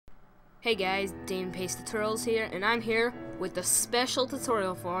Hey guys, Dame Pace Tutorials here, and I'm here with a special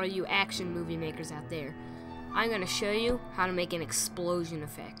tutorial for all you action movie makers out there. I'm going to show you how to make an explosion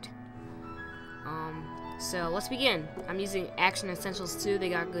effect. So let's begin. I'm using Action Essentials 2, they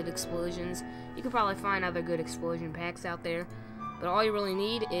got good explosions. You can probably find other good explosion packs out there, but all you really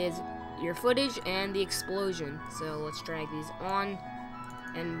need is your footage and the explosion. So let's drag these on,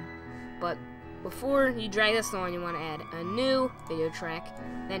 but before you drag this on, you want to add a new video track,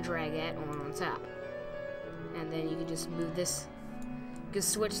 then drag that on top. And then you can just move this. You can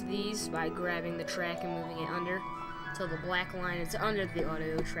switch these by grabbing the track and moving it under until the black line is under the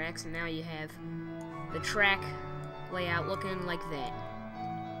audio tracks, and now you have the track layout looking like that.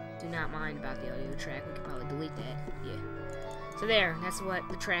 Do not mind about the audio track, we could probably delete that. Yeah. So there, that's what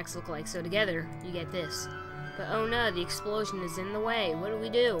the tracks look like. So together, you get this. But oh no, the explosion is in the way. What do we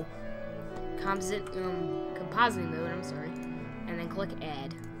do? Compositing mode, I'm sorry, and then click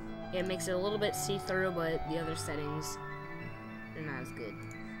add. It makes it a little bit see-through, but the other settings are not as good.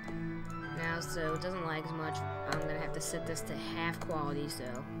 Now, so it doesn't lag as much, I'm gonna have to set this to half quality, so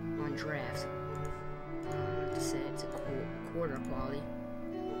on draft. I'm gonna have to set it to quarter quality.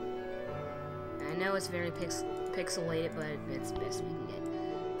 I know it's very pixelated, but it's the best we can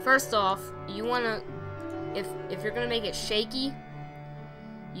get. First off, you wanna, if you're gonna make it shaky,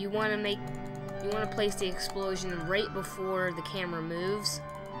 you want to place the explosion right before the camera moves.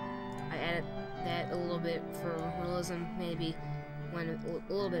 I added that a little bit for realism, maybe went a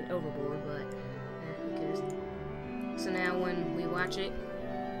little bit overboard, but who cares. So now when we watch it,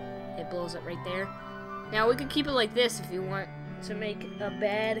 it blows up right there. Now we could keep it like this if you want to make a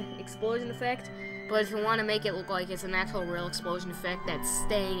bad explosion effect, but if you want to make it look like it's an actual real explosion effect that's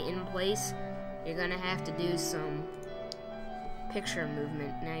staying in place, you're gonna have to do some picture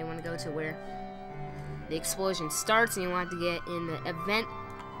movement. Now you want to go to where the explosion starts, and you want to get in the event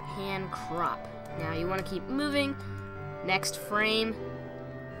pan crop. Now you want to keep moving next frame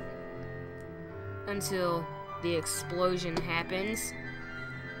until the explosion happens,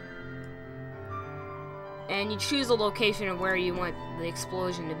 and you choose a location of where you want the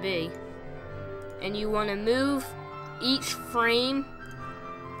explosion to be, and you want to move each frame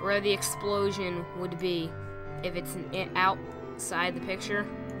where the explosion would be. If it's outside the picture,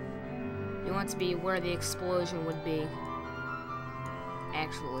 you want to be where the explosion would be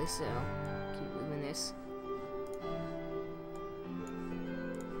actually, so keep moving this.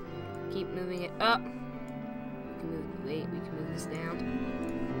 Keep moving it up. We can move this down.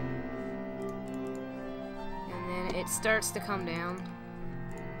 And then it starts to come down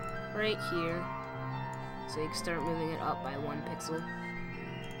right here. So you can start moving it up by 1 pixel.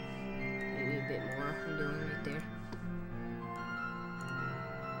 Maybe a bit more. I'm doing right there.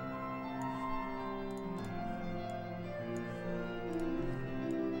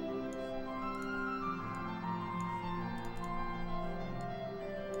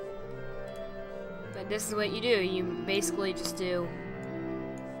 But this is what you do. You basically just do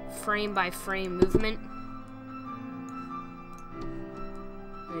frame by frame movement.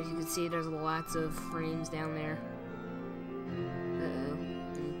 And as you can see, there's lots of frames down there. Uh-oh.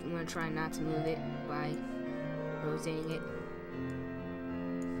 And I'm going to try not to move it by rotating it.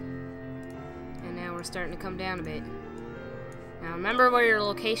 And now we're starting to come down a bit. Now remember where your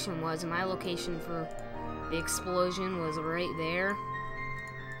location was. My location for the explosion was right there.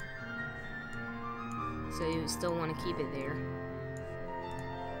 So you still want to keep it there.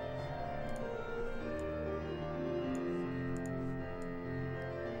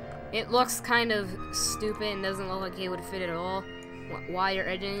 It looks kind of stupid and doesn't look like it would fit at all while you're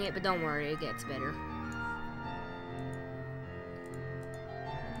editing it, but don't worry, it gets better.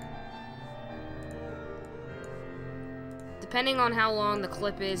 Depending on how long the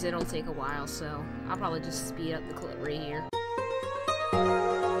clip is, it'll take a while, so I'll probably just speed up the clip right here.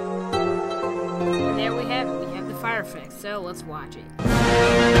 And there we have it. We have the fire effect, so let's watch it.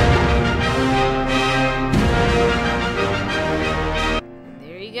 And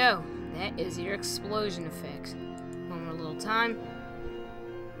there you go. That is your explosion effect. One more little time.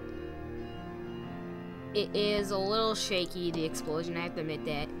 It is a little shaky, the explosion, I have to admit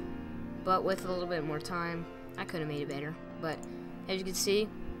that. But with a little bit more time, I could have made it better. But as you can see,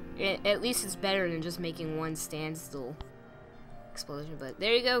 at least it's better than just making one standstill explosion. But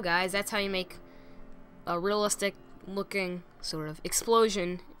there you go, guys. That's how you make a realistic looking sort of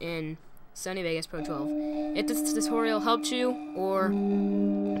explosion in Sony Vegas Pro 12. If this tutorial helped you or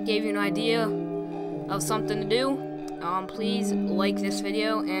gave you an idea of something to do, please like this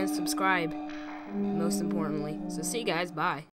video and subscribe, most importantly. So see you guys, bye.